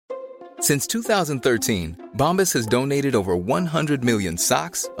Since 2013, Bombas has donated over 100 million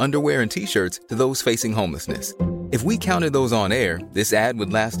socks, underwear, and T-shirts to those facing homelessness. If we counted those on air, this ad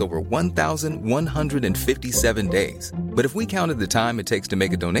would last over 1,157 days. But if we counted the time it takes to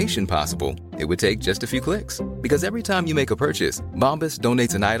make a donation possible, it would take just a few clicks. Because every time you make a purchase, Bombas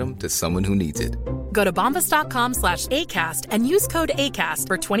donates an item to someone who needs it. Go to bombas.com/ACAST and use code ACAST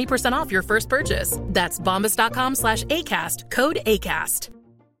for 20% off your first purchase. That's bombas.com/ACAST, code ACAST.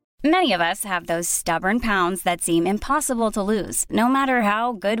 Many of us have those stubborn pounds that seem impossible to lose, no matter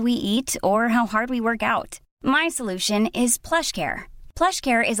how good we eat or how hard we work out. My solution is PlushCare.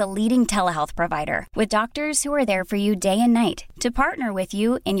 PlushCare is a leading telehealth provider with doctors who are there for you day and night to partner with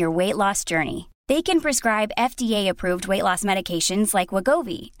you in your weight loss journey. They can prescribe FDA-approved weight loss medications like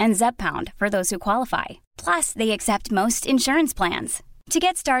Wegovy and Zepbound for those who qualify. Plus, they accept most insurance plans. To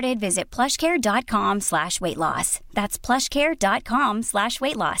get started, visit plushcare.com/weight loss. That's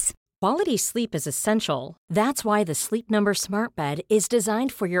plushcare.com/weight loss. Quality sleep is essential. That's why the Sleep Number Smart Bed is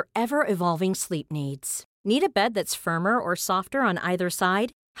designed for your ever-evolving sleep needs. Need a bed that's firmer or softer on either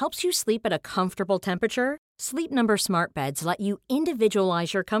side? Helps you sleep at a comfortable temperature? Sleep Number Smart Beds let you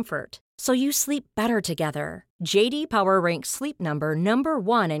individualize your comfort, so you sleep better together. JD Power ranks Sleep Number number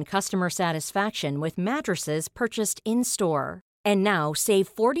 1 in customer satisfaction with mattresses purchased in-store. And now, save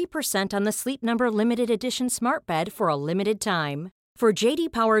 40% on the Sleep Number Limited Edition Smart Bed for a limited time. For JD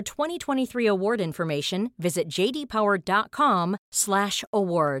Power 2023 award information, visit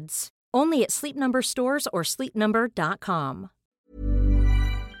jdpower.com/awards. Only at Sleep Number stores or sleepnumber.com.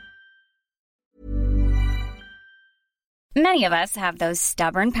 Many of us have those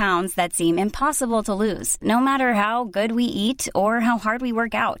stubborn pounds that seem impossible to lose, no matter how good we eat or how hard we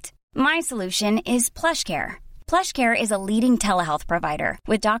work out. My solution is PlushCare. PlushCare is a leading telehealth provider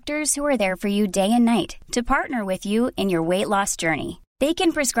with doctors who are there for you day and night to partner with you in your weight loss journey. They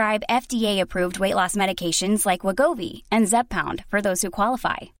can prescribe FDA-approved weight loss medications like Wegovy and Zepbound for those who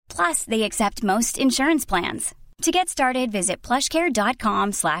qualify. Plus, they accept most insurance plans. To get started, visit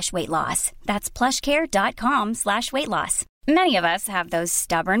plushcare.com/weight loss. That's plushcare.com/weight loss. Many of us have those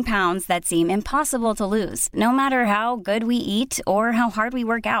stubborn pounds that seem impossible to lose, no matter how good we eat or how hard we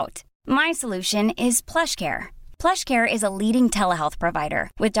work out. My solution is PlushCare. PlushCare is a leading telehealth provider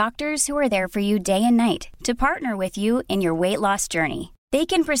with doctors who are there for you day and night to partner with you in your weight loss journey. They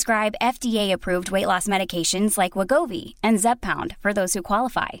can prescribe FDA-approved weight loss medications like Wegovy and Zepbound for those who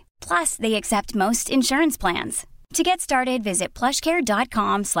qualify. Plus, they accept most insurance plans. To get started, visit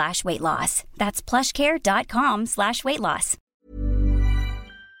plushcare.com/weight loss. That's plushcare.com/weight loss.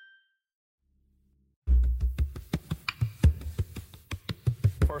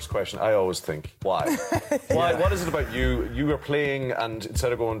 First question, I always think, why? Why? What is it about you? You were playing, and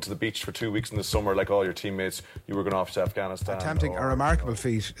instead of going to the beach for 2 weeks in the summer like all your teammates, you were going off to Afghanistan. Attempting a remarkable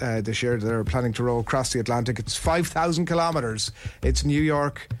feat this year. They're planning to row across the Atlantic. It's 5,000 kilometres. It's New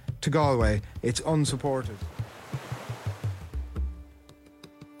York to Galway. It's unsupported.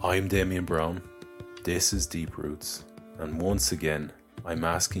 I'm Damien Brown. This is Deep Roots. And once again, I'm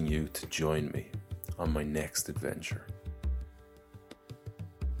asking you to join me on my next adventure.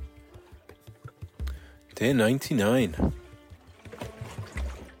 Day 99.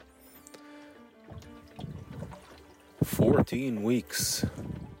 14 weeks.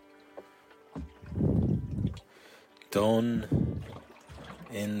 Done.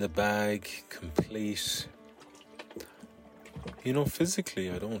 In the bag. Complete. You know, physically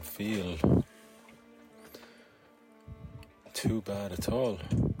I don't feel too bad at all.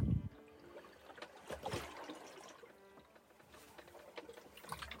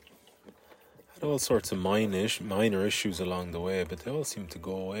 All sorts of minor issues along the way, but they all seem to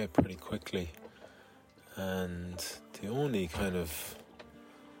go away pretty quickly. And the only kind of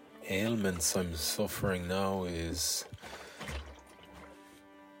ailments I'm suffering now is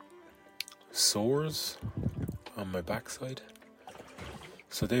sores on my backside.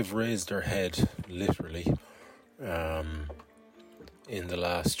 So they've raised their head, literally, in the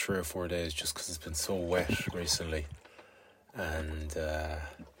last 3 or 4 days, just because it's been so wet recently. And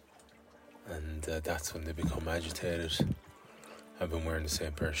that's when they become agitated. I've been wearing the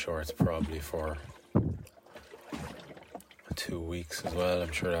same pair of shorts probably for 2 weeks as well.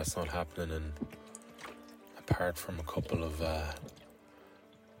 I'm sure that's not happening, and apart from a couple of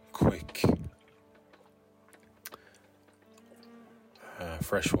quick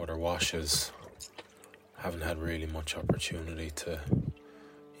freshwater washes, I haven't had really much opportunity to,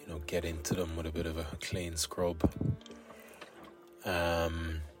 get into them with a bit of a clean scrub.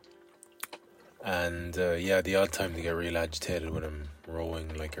 The odd time to get real agitated when I'm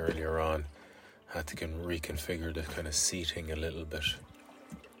rowing, like earlier on, I had to reconfigure the kind of seating a little bit.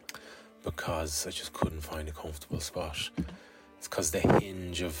 because I just couldn't find a comfortable spot. It's because the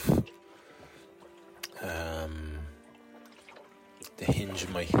hinge of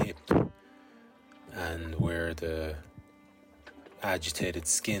my hip and where the agitated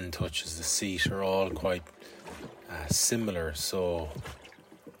skin touches the seat are all quite similar, so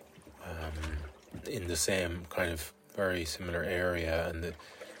in the same kind of very similar area, and it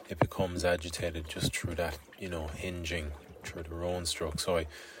becomes agitated just through that, hinging through the rowing stroke. So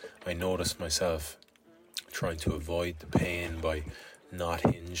I noticed myself trying to avoid the pain by not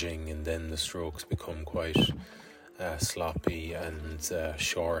hinging, and then the strokes become quite sloppy and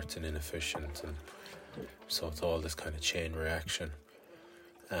short and inefficient, and so it's all this kind of chain reaction.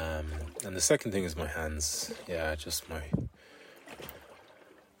 And the second thing is my hands. Yeah, just my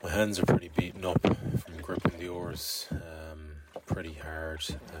hands are pretty beaten up from gripping the oars pretty hard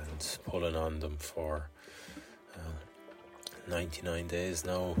and pulling on them for 99 days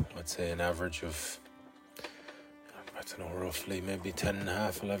now. I'd say an average of, I don't know, roughly maybe 10 and a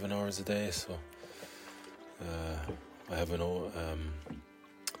half, 11 hours a day. So I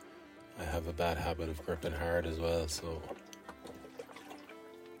have a bad habit of gripping hard as well, so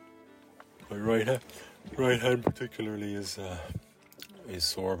my right hand particularly is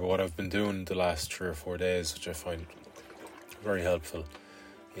sore. But what I've been doing the last 3 or 4 days, which I find very helpful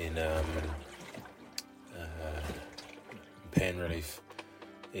in pain relief,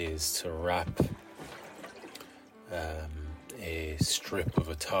 is to wrap a strip of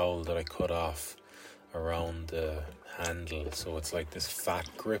a towel that I cut off around the handle, so it's like this fat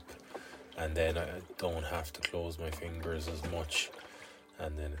grip, and then I don't have to close my fingers as much,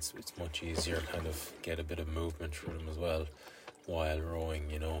 and then it's much easier kind of get a bit of movement through them as well while rowing,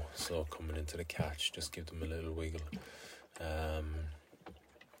 so coming into the catch, just give them a little wiggle.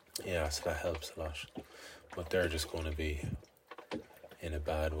 So that helps a lot, but they're just going to be in a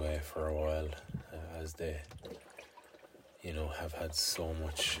bad way for a while, as they have had so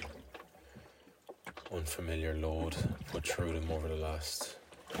much unfamiliar load put through them over the last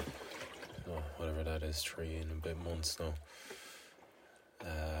whatever that is, 3 and a bit months now.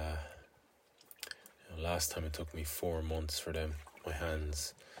 Last time it took me 4 months for them, my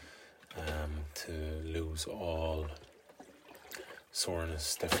hands, to lose all soreness,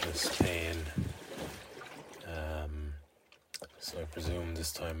 stiffness, pain. So I presume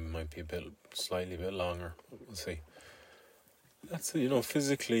this time it might be slightly bit longer. We'll see. That's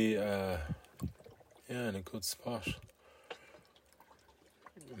physically, in a good spot.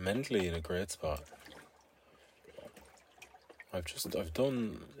 Mentally in a great spot. I've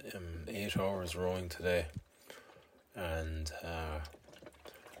done 8 hours rowing today, and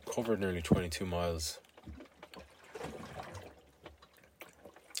covered nearly 22 miles,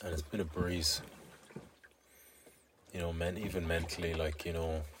 and it's been a breeze. Even mentally,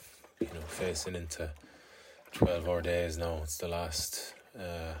 facing into 12-hour days now. It's the last.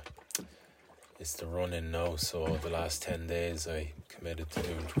 It's the run-in now, so the last 10 days I committed to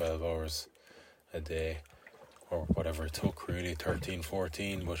doing 12 hours a day, or whatever it took, really, 13,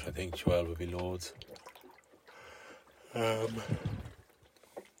 14, but I think 12 would be loads.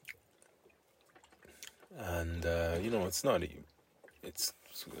 It's,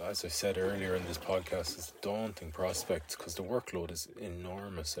 as I said earlier in this podcast, it's a daunting prospect because the workload is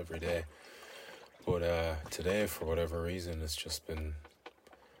enormous every day. But today, for whatever reason, I've just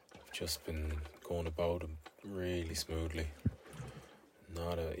been going about it really smoothly.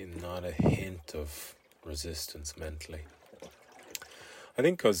 Not a hint of resistance mentally. I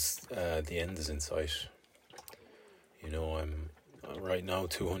think because the end is in sight. I'm right now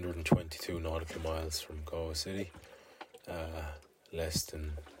 222 nautical miles from Galway City, less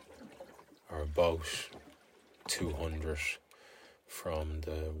than or about 200 from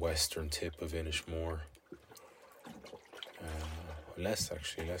the western tip of Inishmore. Less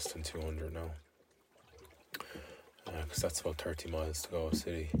than 200 now, because that's about 30 miles to Galway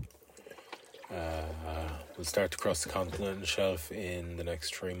City. We'll start to cross the continental shelf in the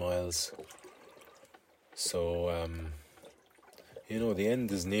next 3 miles. So, the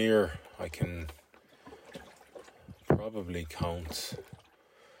end is near. I can probably count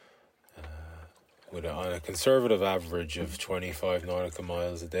on a conservative average of 25 nautical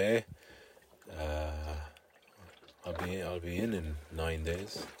miles a day. I'll be in 9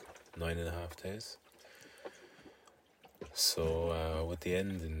 days, 9.5 days. So with the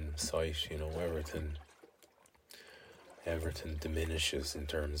end in sight, everything diminishes in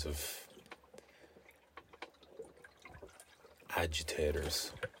terms of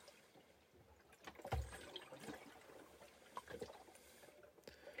agitators.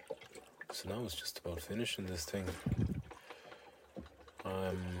 So now it's just about finishing this thing.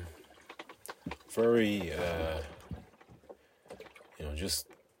 very, just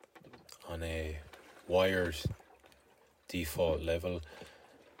on a wired default level,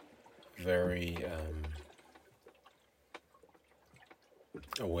 very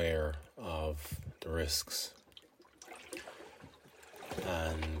aware of the risks,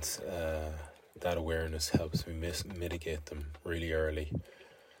 and that awareness helps me mitigate them really early,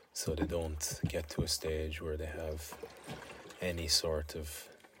 so they don't get to a stage where they have any sort of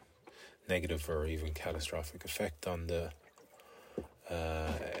negative or even catastrophic effect on the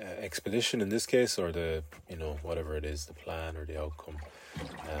expedition in this case, or the whatever it is, the plan or the outcome.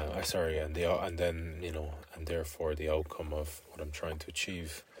 And therefore the outcome of what I'm trying to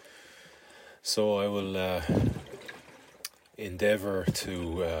achieve. So I will endeavour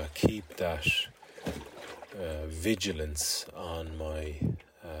to keep that vigilance on my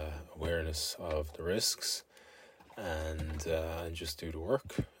awareness of the risks, and just do the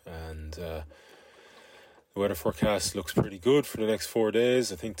work. And the weather forecast looks pretty good for the next 4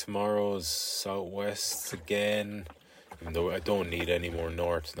 days. I think tomorrow's southwest again, even though I don't need any more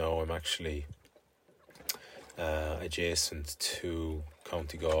north now. I'm actually adjacent to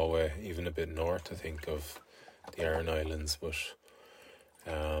County Galway, even a bit north, I think, of the Aran Islands. But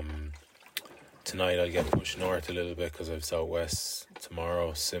tonight I'll get pushed north a little bit because I've southwest.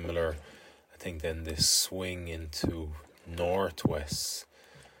 Tomorrow, similar. I think then this swing into northwest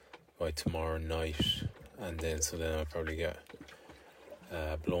by tomorrow night. And then I'll probably get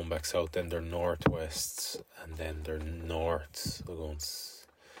blown back south. Then they're northwests, and then they're north. They're going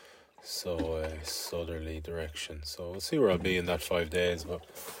southerly direction. So we'll see where I'll be in that 5 days. But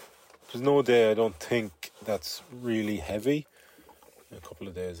there's no day I don't think that's really heavy. In a couple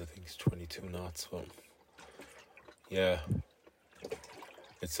of days I think it's 22 knots. But yeah,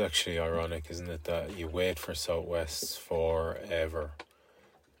 it's actually ironic, isn't it, that you wait for southwests forever.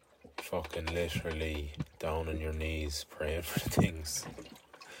 Fucking literally down on your knees praying for things,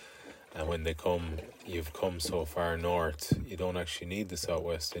 and when they come, you've come so far north, you don't actually need the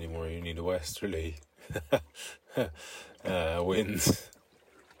southwest anymore. You need a westerly winds.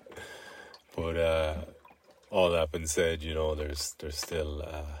 But all that been said, there's still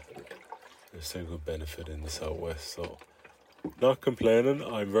good benefit in the southwest. So not complaining.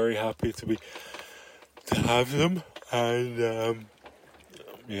 I'm very happy to have them, and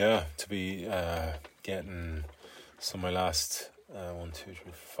to be getting. So my last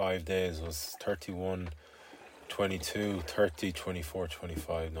 5 days was 31, 22, 30, 24,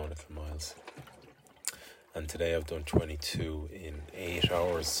 25 nautical miles. And today I've done 22 in 8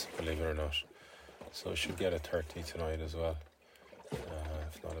 hours, believe it or not. So I should get a 30 tonight as well,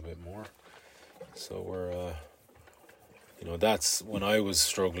 if not a bit more. So we're, that's when I was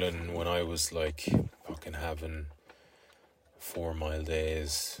struggling, when I was like fucking having 4 mile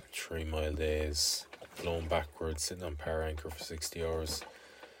days, 3 mile days, blown backwards, sitting on power anchor for 60 hours.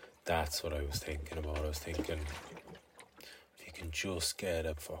 That's what I was thinking about. I was thinking, if you can just get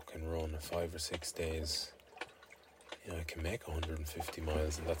a fucking run of 5 or 6 days, I can make 150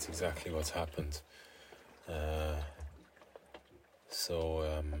 miles, and that's exactly what's happened. And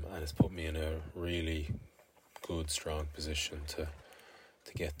it's put me in a really good, strong position to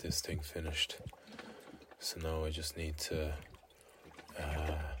get this thing finished. So now I just need to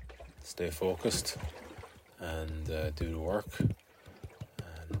stay focused and do the work,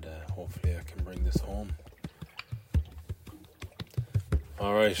 and hopefully I can bring this home.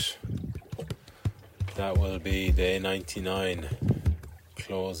 Alright, that will be day 99,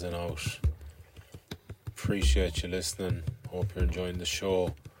 closing out. Appreciate you listening. Hope you're enjoying the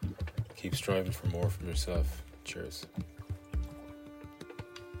show. Keep striving for more from yourself. Cheers.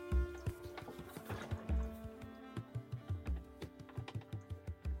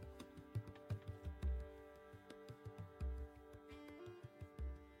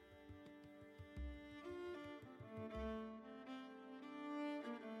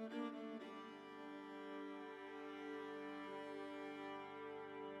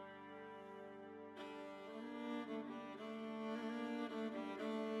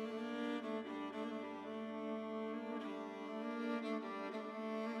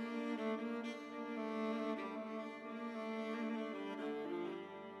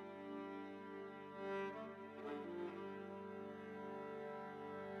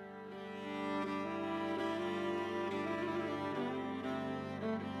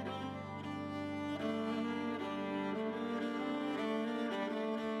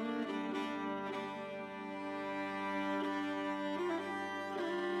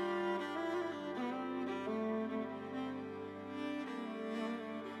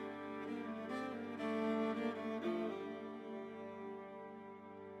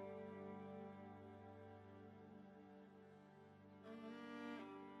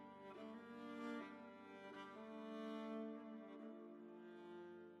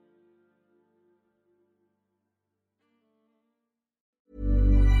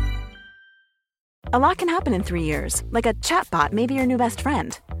 A lot can happen in 3 years, like a chatbot may be your new best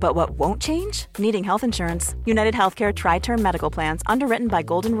friend. But what won't change? Needing health insurance. United Healthcare Tri-Term Medical Plans, underwritten by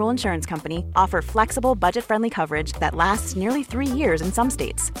Golden Rule Insurance Company, offer flexible, budget-friendly coverage that lasts nearly 3 years in some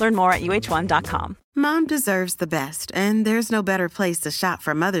states. Learn more at uh1.com. Mom deserves the best, and there's no better place to shop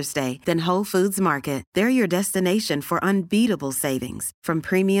for Mother's Day than Whole Foods Market. They're your destination for unbeatable savings, from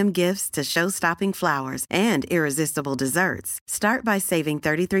premium gifts to show-stopping flowers and irresistible desserts. Start by saving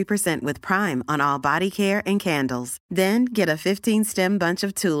 33% with Prime on all body care and candles. Then get a 15-stem bunch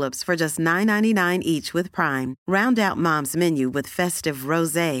of tulips for just $9.99 each with Prime. Round out Mom's menu with festive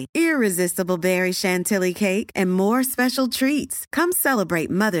rosé, irresistible berry chantilly cake, and more special treats. Come celebrate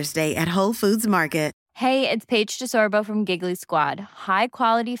Mother's Day at Whole Foods Market. Hey, it's Paige DeSorbo from Giggly Squad. High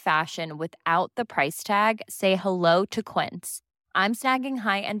quality fashion without the price tag. Say hello to Quince. I'm snagging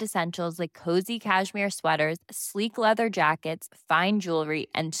high-end essentials like cozy cashmere sweaters, sleek leather jackets, fine jewelry,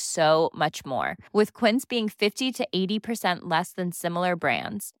 and so much more. With Quince being 50 to 80% less than similar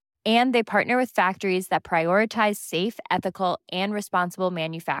brands. And they partner with factories that prioritize safe, ethical, and responsible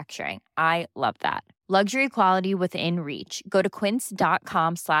manufacturing. I love that. Luxury quality within reach. Go to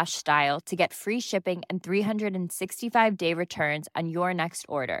quince.com/style to get free shipping and 365-day returns on your next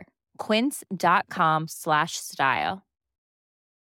order. Quince.com/style.